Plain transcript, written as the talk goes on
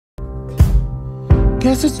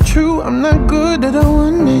Guess it's true, I'm not good at a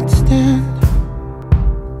one-night stand,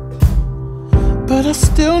 but I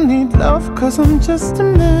still need love, cause I'm just a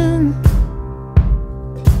man.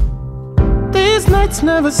 These nights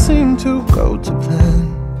never seem to go to plan.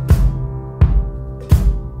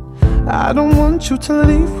 I don't want you to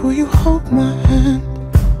leave, will you hold my hand?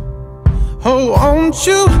 Oh, won't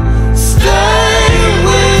you stay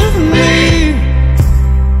with me?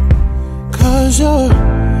 Cause you're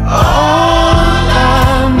all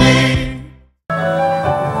I need.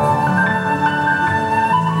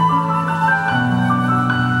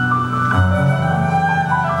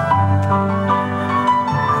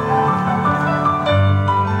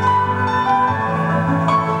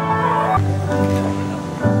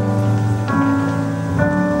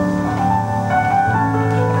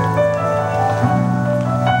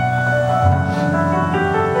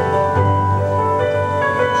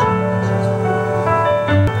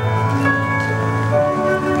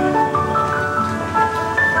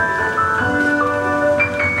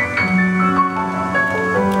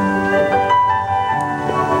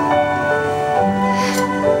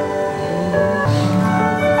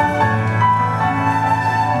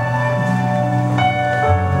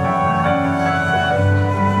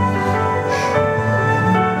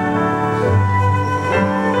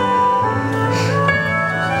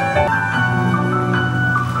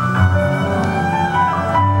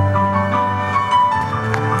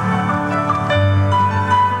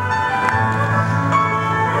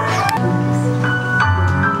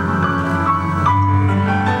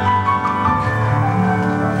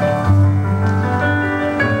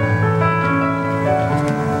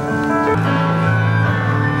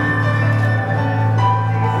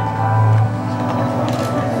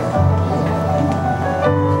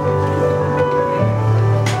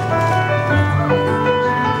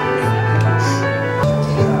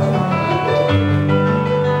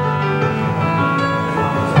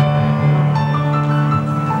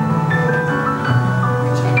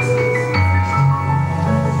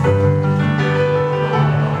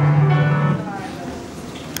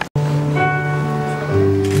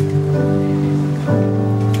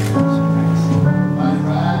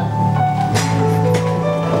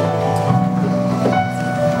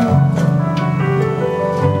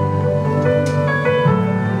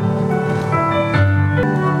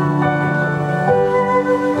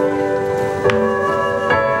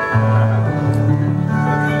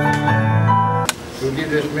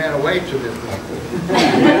 This man away to this one.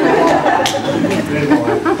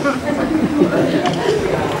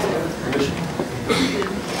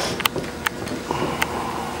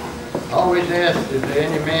 I always ask, is there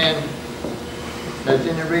any man, there's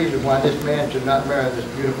any reason why this man should not marry this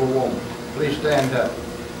beautiful woman? Please stand up.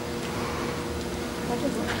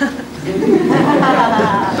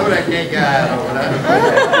 Throw that gay guy out over there.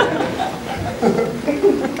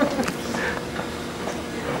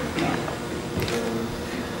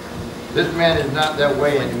 This man is not that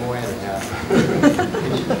way anymore anyhow.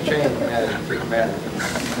 He's changed matters, big matters.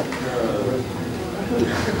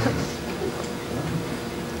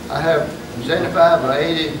 I have 75 or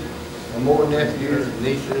 80 or more nephews and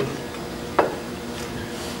nieces,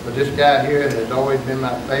 but this guy here has always been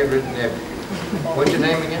my favorite nephew. What's your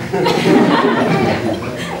name again?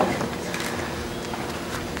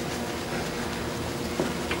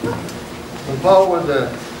 When Paul was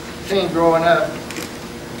a teen growing up,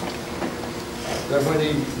 that when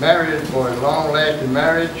he married for a long-lasting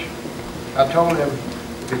marriage, I told him,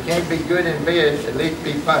 if he can't be good in bed, at least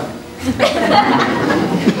be funny.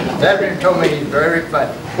 That man told me he's very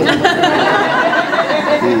funny.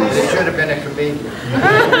 He should have been a comedian.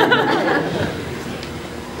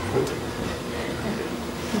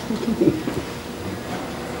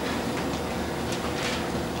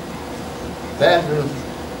 Vanson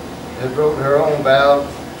has wrote her own vows,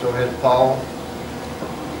 so has Paul.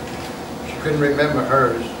 Couldn't remember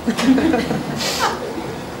hers.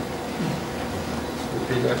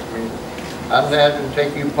 Repeat after me. I ask to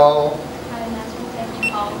take you, Paul. I ask to take you,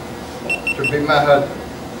 Paul. To be my husband.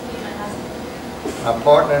 To be my husband. My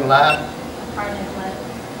partner in life. My partner in life.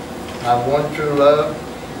 My one true love.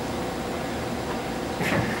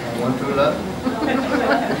 My one true love.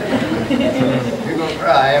 You're gonna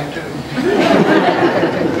cry, I am too.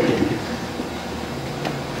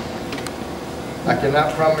 I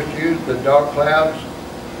cannot promise you the dark clouds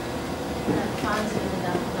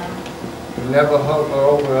will never hover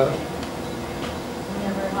over us,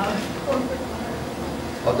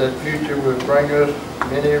 or that future will bring us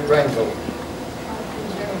many rainbows.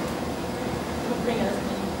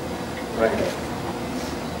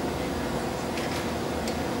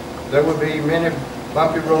 There will be many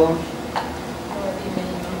bumpy roads,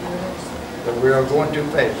 but we are going too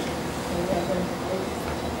fast.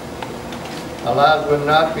 Our lives will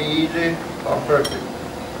not be easy or perfect.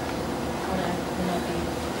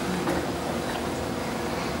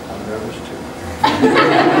 I'm nervous too.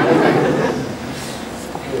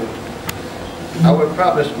 I would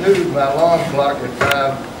probably snooze my alarm clock at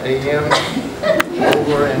 5 a.m.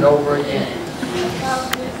 over and over again.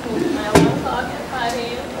 My alarm clock at 5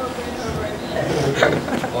 a.m. over and over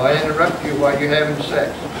again. Or I interrupt you while you're having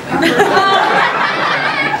sex.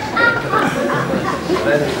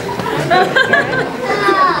 That is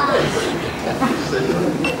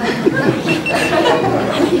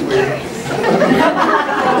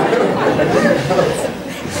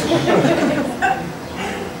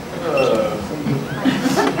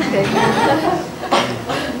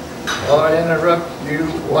or I interrupt you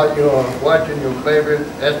while you're watching your favorite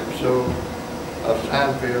episode of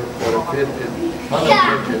Seinfeld for the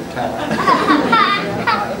 150th time.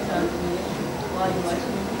 While you're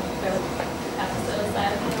watching the episode of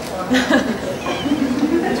Seinfeld.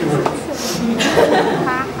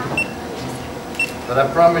 But I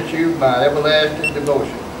promise you my everlasting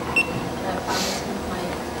devotion, I promise you my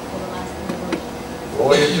everlasting devotion.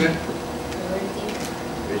 loyalty, Loyalty,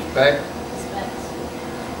 respect, respect,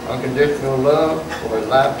 unconditional love for a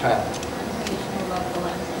lifetime, unconditional love for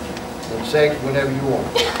lifetime. and sex whenever you want.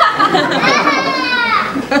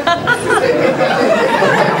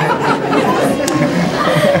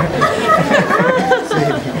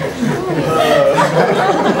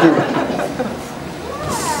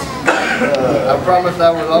 I promise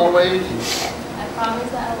I will always I promise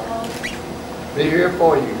that I will always be here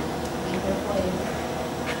for you, be here for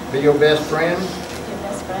you. be your best friend, Your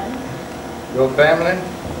best friend, your family,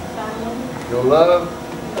 family, your love,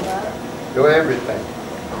 your love, your everything.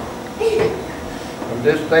 From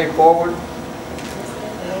this day forward, this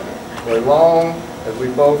day forward, for as long as we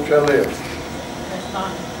both shall live. that's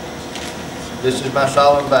fine. This is my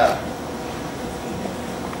solemn vow.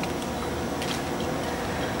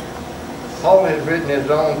 Paul has written his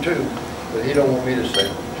own too, but he don't want me to say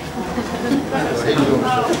it. So he's going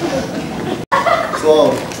to say it.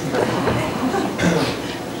 So,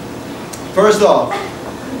 first off,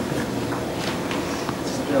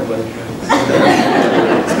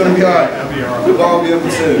 it's going to be all right. The bar will be open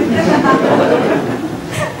soon.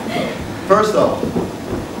 First off,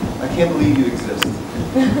 I can't believe you exist.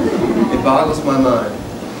 It boggles my mind.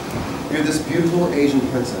 You're this beautiful Asian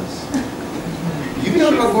princess. Do you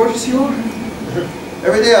know how gorgeous you are?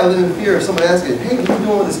 Every day I live in fear of someone asking, hey, what are you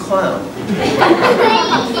doing with this clown?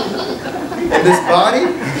 And this body?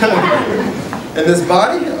 And this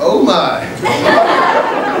body? Oh my.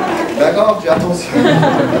 Back off, Jackals.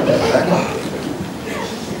 Back off.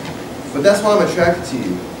 But that's why I'm attracted to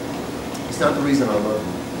you. It's not the reason I love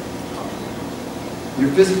you.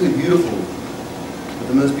 You're physically beautiful, but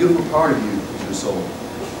the most beautiful part of you is your soul.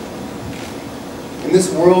 In this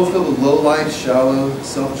world filled with low-life, shallow,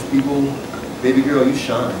 selfish people, baby girl, you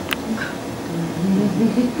shine.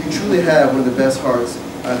 You truly have one of the best hearts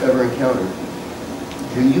I've ever encountered.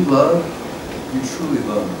 When you love, you truly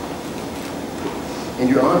love. And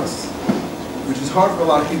you're honest, which is hard for a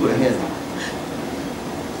lot of people to handle.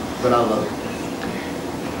 But I love it.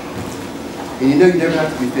 And you know you never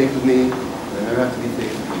have to be fake with me, and I never have to be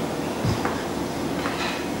fake with you.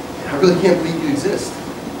 I really can't believe you exist.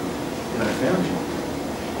 And I found you.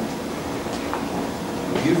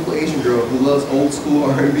 A beautiful Asian girl who loves old school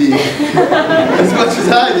R&B as much as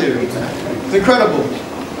I do. It's incredible.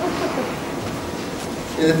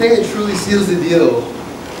 And the thing that truly seals the deal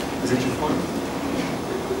is that you're funny.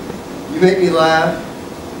 You make me laugh,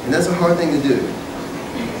 and that's a hard thing to do.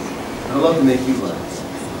 I love to make you laugh.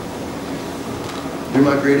 You're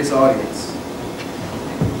my greatest audience.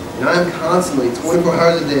 And I am constantly, 24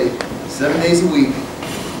 hours a day, 7 days a week,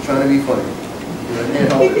 trying to be funny. And I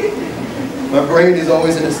can't help it. My brain is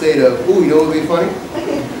always in a state of, ooh, you know what would be funny?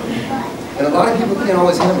 And a lot of people can't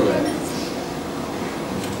always handle that.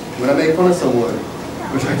 When I make fun of someone,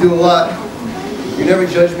 which I do a lot, you never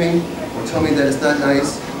judge me or tell me that it's not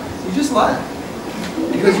nice. You just laugh.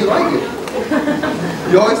 Because you like it.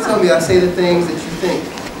 You always tell me I say the things that you think.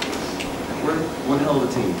 We're one hell of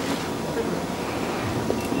a team.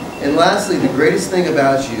 And lastly, the greatest thing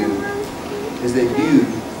about you is that you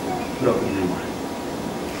put up with me.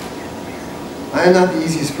 I am not the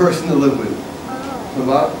easiest person to live with.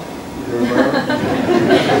 Bob?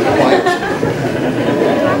 Quiet.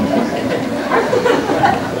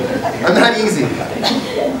 I'm not easy.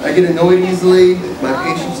 I get annoyed easily. My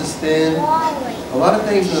patience is thin. A lot of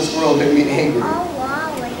things in this world make me angry.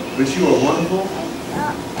 But you are wonderful.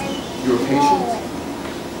 You are patient,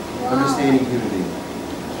 understanding human being.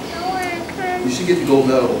 You should get the gold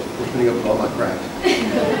medal for putting up with all my crap.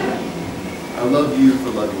 I love you for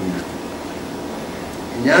loving me.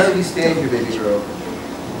 And now that we stand here, baby girl,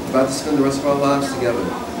 about to spend the rest of our lives together,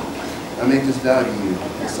 I make this vow to you.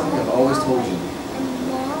 It's something I've always told you.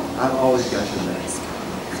 I've always got your back.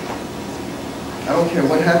 I don't care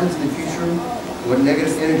what happens in the future, what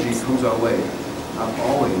negative energy comes our way. I've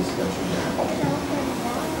always got your back.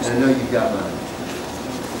 And I know you've got mine.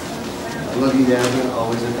 I love you now and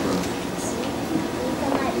always and forever.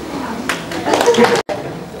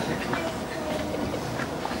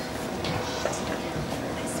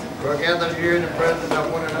 We're gathered here in the presence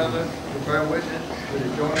of one another to bear witness to the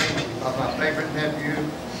joining of my favorite nephew,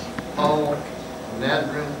 Paul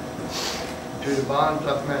Nazareth, to the bonds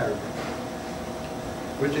of marriage,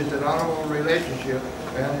 which is an honorable relationship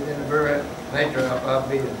founded in the very nature of our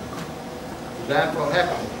being, designed for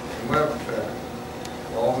happiness and welfare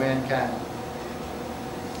for all mankind.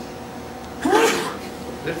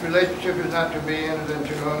 This relationship is not to be entered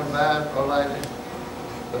into unadvised or lightly,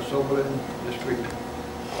 but soberly and discreetly.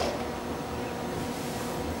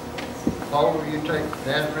 Paul, will you take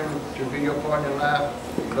Nazareth to be your partner in life,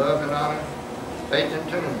 love and honor, faith and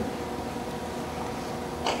tenderness,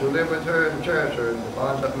 to live with her and cherish her in the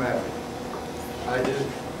bonds of marriage? I do.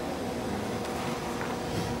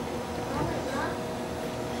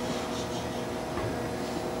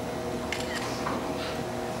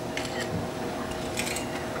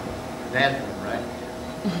 Nazareth, right?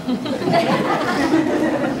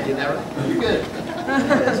 You never? You good.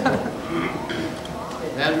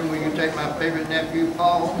 Nazareth, will you take my favorite nephew,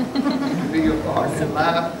 Paul, to be your partner in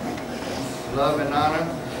life, love and honor,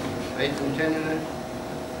 faith and tenderness,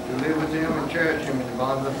 to live with him and cherish him in the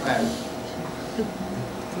bonds of marriage?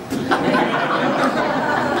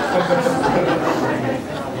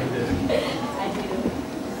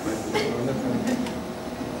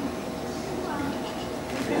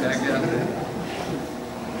 Back out there.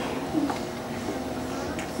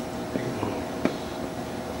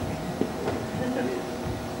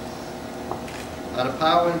 By the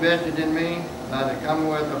power invested in me by the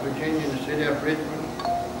Commonwealth of Virginia and the City of Richmond,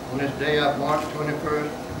 on this day of March 21st,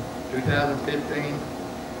 2015,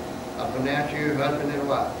 I pronounce you husband and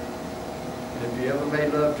wife. And if you ever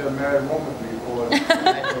made love to a married woman before,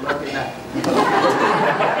 that's a lucky night.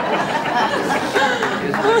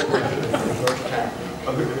 It's the first time.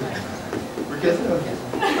 We're kissing? Okay.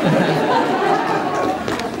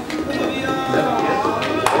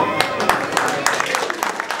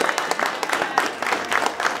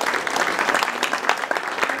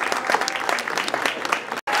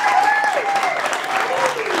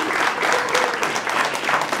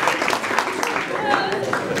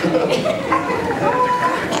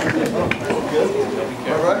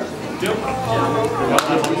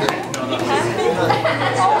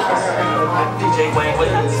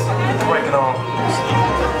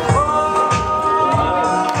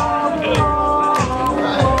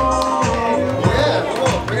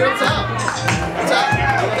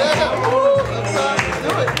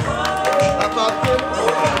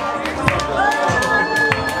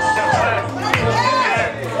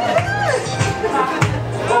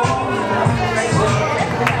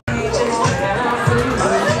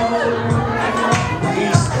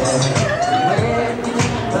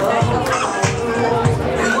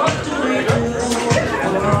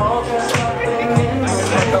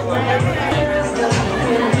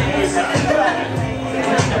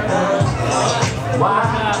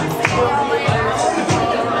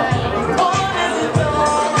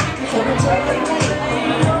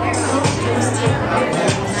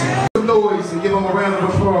 And give them a round of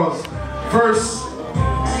applause. First,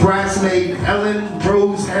 bridesmaid Ellen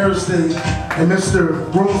Rose Harrison and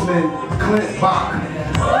Mr. Groomsman Clint Bach.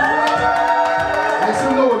 Make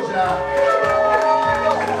some noise, y'all.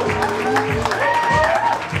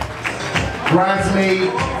 Bridesmaid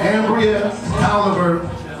Ambria Oliver,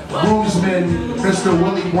 groomsman Mr.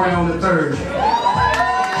 Willie Brown III.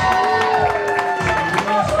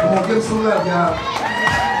 Come on, give us some love, y'all.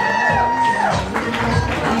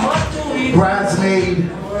 Bridesmaid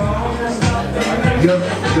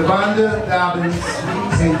Devonda Dobbins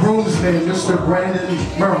and groomsman Mr. Brandon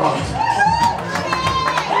Merhart.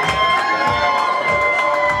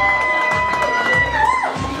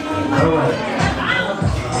 All right.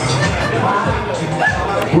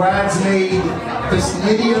 Bridesmaid Miss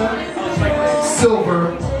Lydia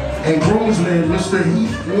Silver and groomsman Mr.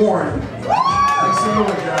 Heath Warren. Make some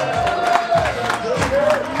noise, y'all.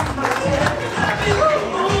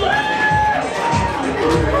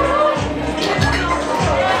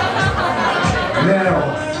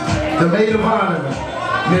 Now, the maid of honor,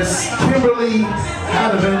 Miss Kimberly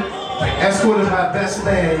Hadovan escorted by best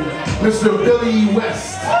man, Mr. Billy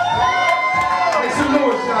West. Make some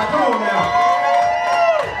noise, y'all. Come on now.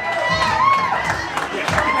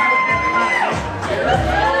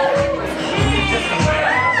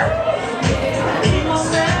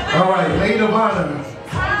 All right, maid of honor,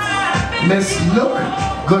 Miss Nook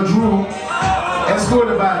Gadrew,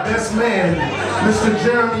 escorted by best man, Mr.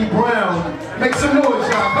 Jeremy Brown. Make some noise,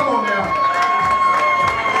 y'all. Come on now.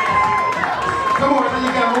 Come on, I know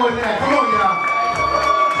you got more than that. Come on, y'all.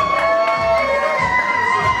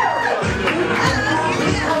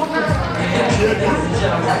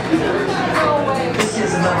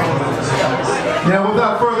 Now,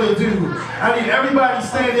 without further ado, I need everybody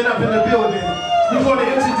standing up in the building. We're going to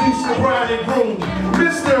introduce the bride and groom,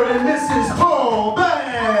 Mr. and Mrs. Paul Bass.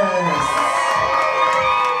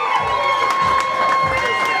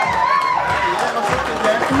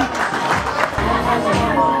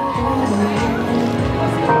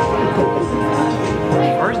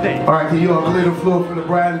 First dance. All right, can you all clear the floor for the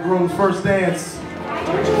bride and groom's first dance?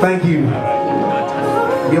 Thank you.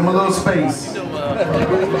 Give them a little space.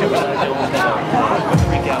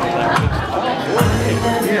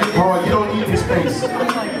 Yeah, Paul, you don't need any space.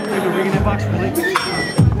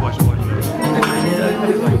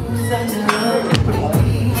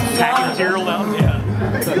 Packing material out? Yeah.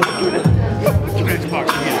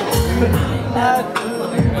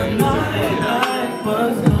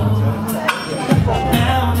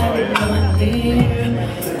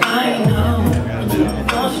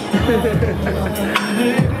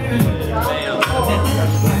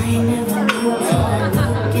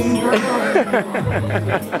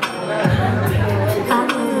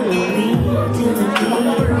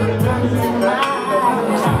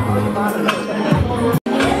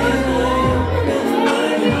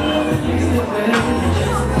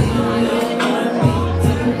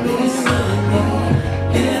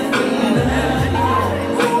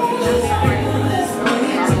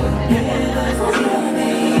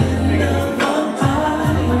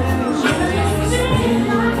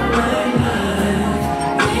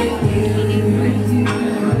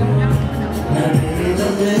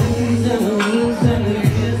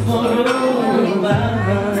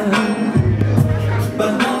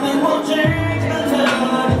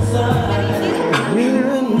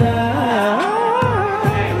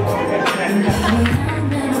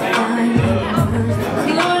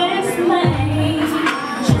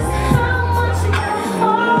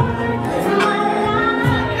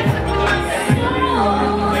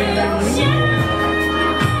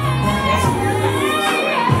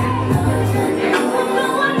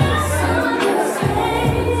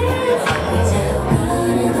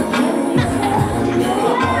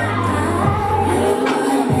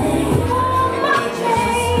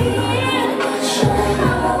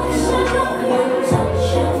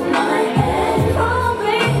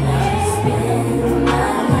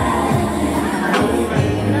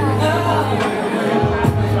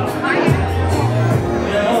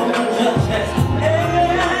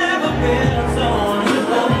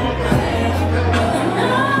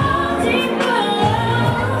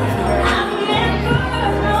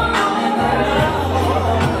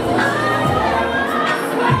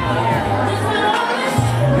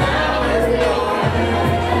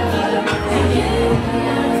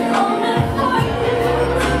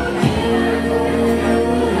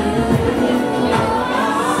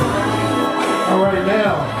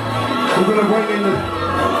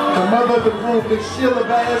 Box of the group, Miss Sheila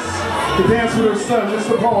Bass, to dance with her son,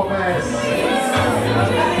 Mr. Paul Bass.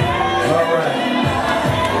 All right.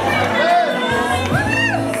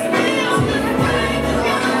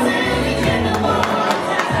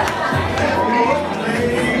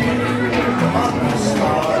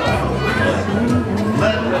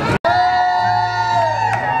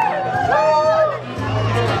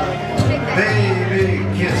 Baby,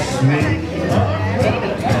 kiss me.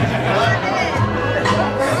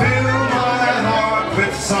 Fill my heart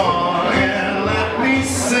with song and let me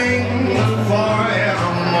sing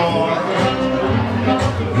forevermore.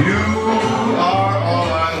 You are all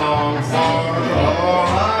I long for, all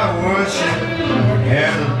I worship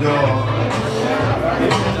and adore.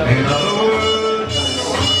 In other words,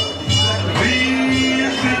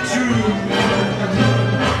 please be true.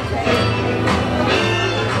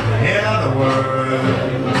 In other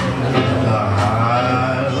words, I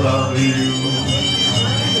love you.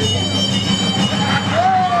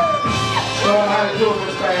 Show them how to do it,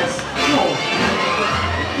 Miss Bass. Come on.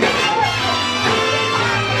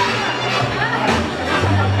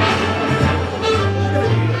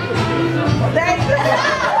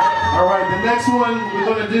 All right, the next one we're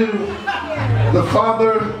going to do,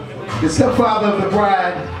 the stepfather of the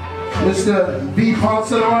bride, Mr. V.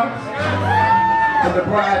 Ponsalor and the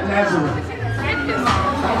bride Nazareth.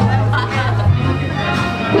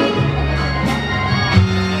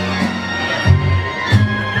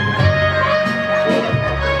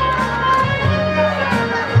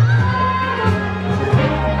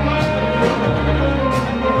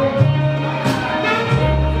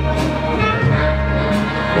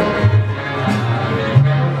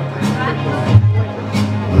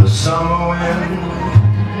 The summer wind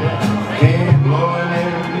came blowing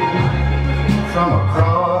in from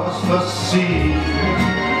across the sea.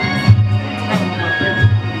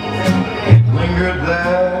 It lingered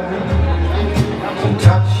there to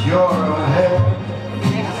touch your head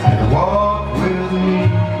and walk with me.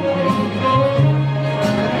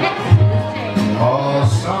 All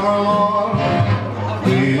summer long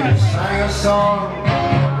we sang a song,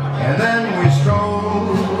 and then we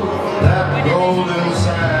strolled that golden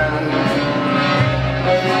sand.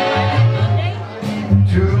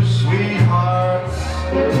 Two sweethearts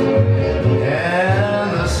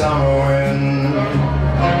and the summer wind,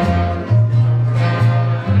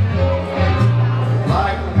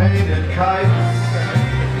 like painted kites,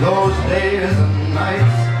 those days and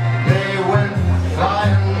nights, they went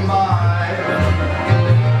flying by.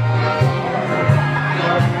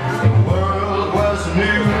 The world was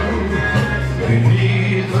new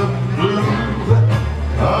beneath the blue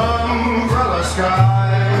umbrella sky.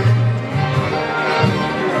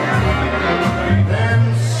 Then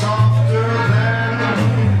softer than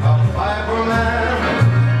a fiberman,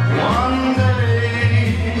 one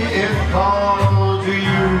day it called to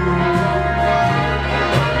you.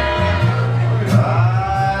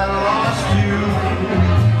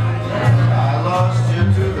 I lost you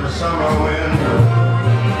to the summer wind.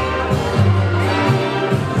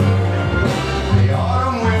 The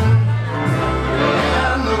autumn wind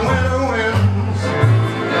and the winter winds,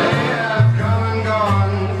 they have come and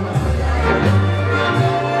gone.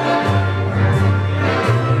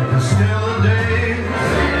 And still the days,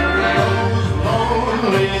 those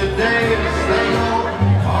lonely days, they go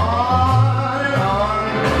on and on.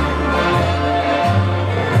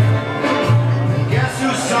 And guess who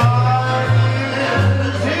sighs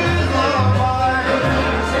his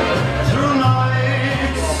lullabies through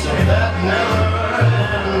nights that never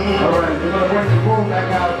end? All right, we're gonna bring the groove back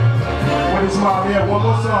out with his mom here. One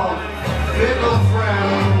more song. Fickle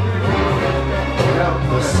friend,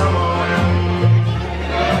 the summer wind.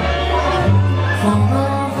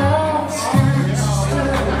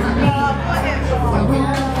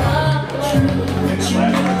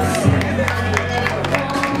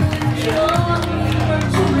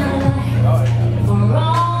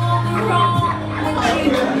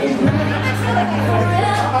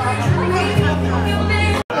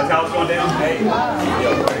 That's how it's going down. Hey,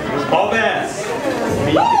 all Bass.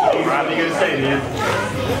 What are you gonna say, man?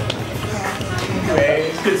 Hey,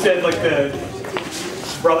 it's good said, like the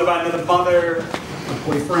brother by another mother, the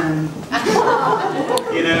boyfriend.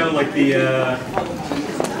 You know, like the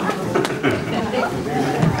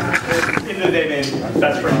end of the day, man,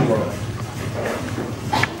 best friend in the world.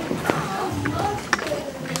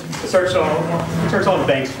 Search all the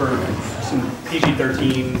banks for some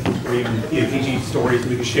PG-13 or even PG stories that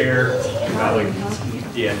we can share about, like,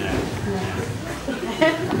 yeah, no. I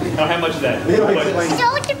don't have much of that. So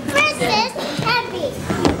the princess heavy.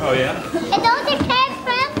 Oh yeah? And those are cat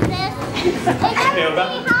princess. And Yeah,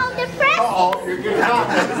 everything how the princess. Uh-oh, you're getting hot.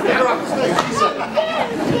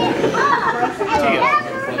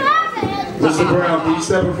 Mr. Brown, can you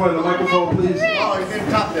step in front of the microphone, please? Oh, you're getting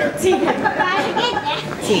top there.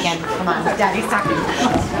 Tegan, come on, Daddy's talking.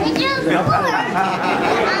 You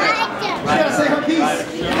gotta say her piece.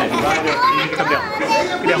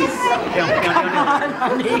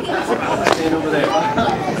 Stand over there.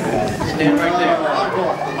 Stand right there.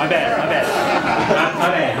 My bad.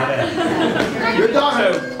 Your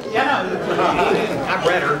daughter. So, yeah, no, I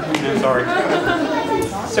read her. Sorry.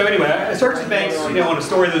 So anyway, I searched the banks, on a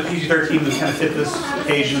story that PG-13 would kind of fit this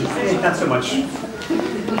occasion. Not so much,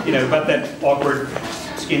 about that awkward,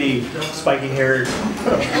 skinny, spiky-haired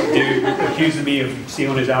dude accusing me of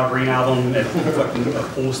stealing his Al Green album at fucking a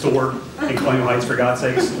pool store in Colonial Heights, for God's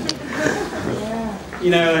sakes.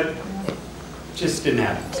 It just didn't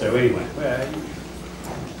happen. So anyway,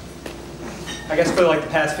 I guess for like the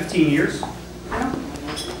past 15 years,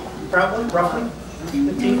 probably, roughly,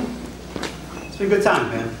 15. It's been a good time,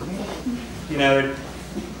 man.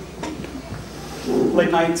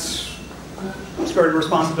 Late nights, skirted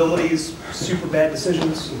responsibilities, super bad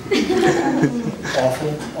decisions,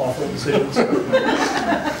 awful decisions.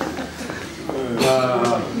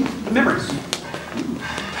 Memories,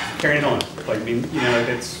 carrying on. Like,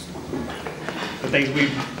 it's The things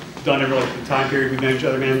we've done over like the time period we've known each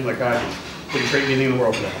other, man, like I wouldn't trade anything in the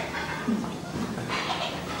world for that.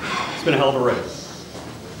 It's been a hell of a road.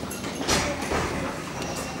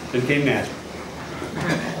 Then came Nazareth.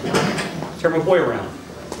 Turned my boy around.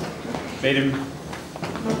 Made him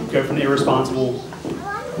go from the irresponsible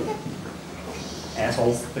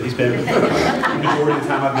asshole that he's been the majority of the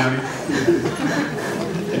time I've known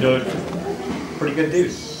him into a pretty good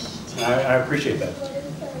dude. And I appreciate that.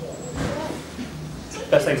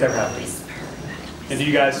 Best things ever happened. And do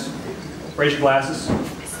you guys raise your glasses?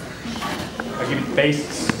 I'll give you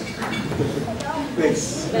bass.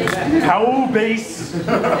 Bass. How bass in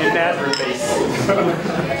Nazareth bass.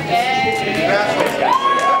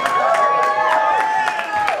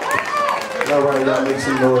 All right, y'all make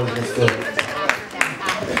some noise and stuff.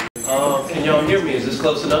 Can y'all hear me? Is this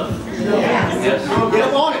close enough? Yeah. Yes. Get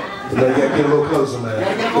up on it. You gotta get a little closer, man.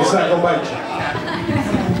 It's not gonna bite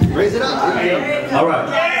you. Raise it up. All right.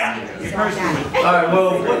 All right,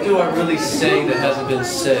 well, what do I really say that hasn't been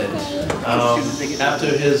said? After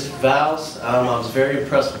his vows, I was very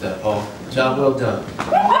impressed with that, Paul. Job well done.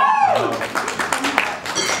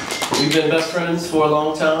 We've been best friends for a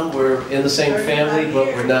long time. We're in the same family, but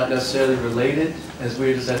we're not necessarily related, as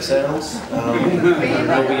weird as that sounds. I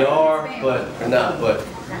know we are, but we're not. But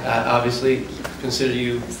I obviously consider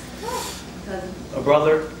you a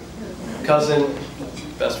brother, cousin,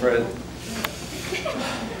 best friend.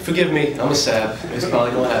 Forgive me, I'm a sap. It's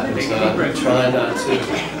probably going to happen, so I'm trying not to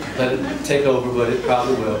let it take over, but it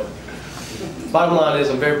probably will. Bottom line is,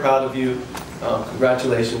 I'm very proud of you.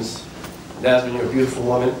 Congratulations. Nasmin, you're a beautiful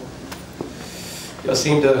woman. Y'all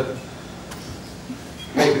seem to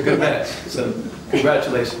make a good match, so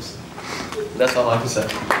congratulations. That's all I can say. All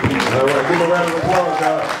right, give a round of applause,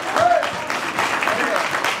 y'all.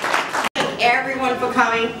 Everyone for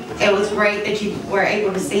coming. It was great that you were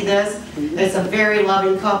able to see this. It's a very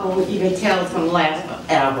loving couple. You can tell it's going to last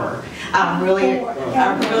forever. I really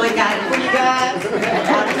got it for you guys.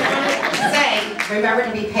 Remember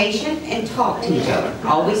to be patient and talk to each other.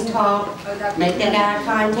 Always talk, make that eye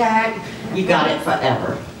contact. You got it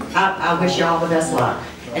forever. I wish you all the best luck.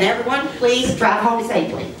 And everyone, please drive home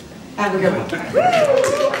safely. Have a good one. All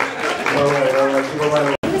right, give a round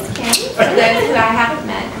of My name is Kim, for those who I haven't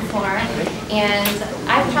met before, and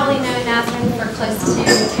I've probably known Nasmin for close to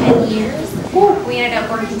 10 years. We ended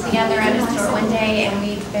up working together at a store one day, and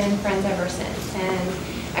we've been friends ever since. And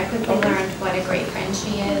I quickly learned what a great friend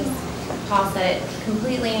she is. Paul said it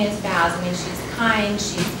completely in his vows. I mean, she's kind,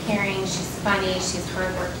 she's caring, she's funny, she's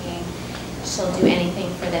hardworking. She'll do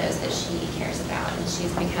anything for those that she cares about, and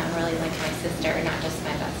she's become really like my sister, not just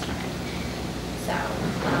my best friend. So,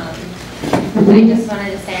 I just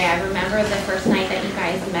wanted to say I remember the first night that you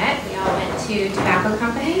guys met. We all went to Tobacco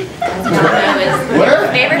Company. As we all know, is his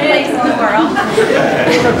favorite place in the world.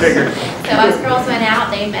 So us girls went out,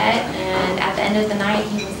 they met, and at the end of the night,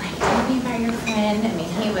 he was like, "Tell me about your friend." I mean,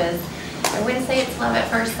 he was. I wouldn't say it's love at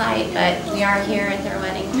first sight, but we are here at their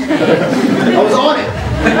wedding today. I was on it.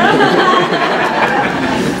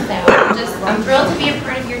 So I'm thrilled to be a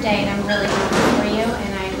part of your day, and I'm really happy for you,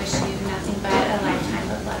 and I wish you nothing but a lifetime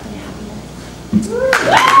of love and happiness.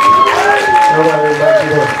 All right, everybody,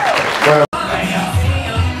 give a round.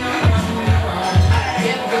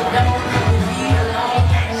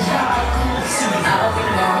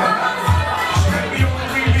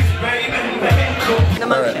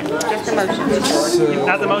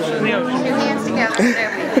 How's the motion in the ocean? Put your hands together.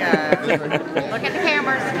 There we go. Look at the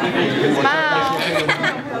cameras. Smile.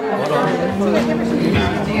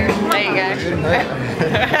 There you go.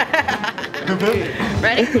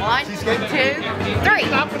 Ready? 1, 2, 3.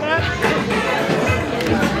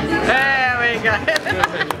 There we go.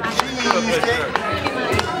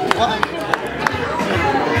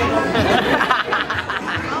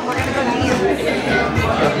 We're going to go to you.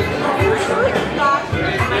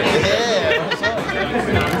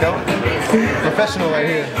 Professional right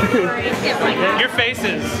here. Your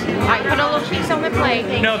faces. I put a little piece on the plate.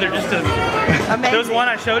 No, they're just Amazing. those one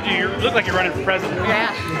I showed you. You look like you're running for president.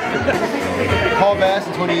 Yeah. Paul Bass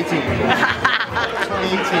in 2018.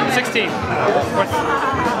 16.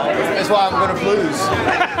 That's why I'm going to blues.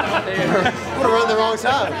 I'm going to run the wrong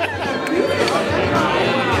side.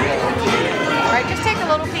 All right, just take a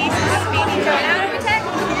little piece and just feed each other. How do we take?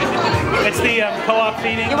 It's the co-op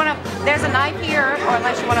feeding. You want to? There's a knife here, or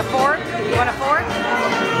unless you want a fork. You want a fork?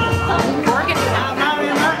 Fork it.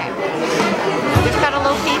 Okay. Just got a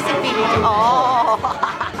little piece and feed each. Oh.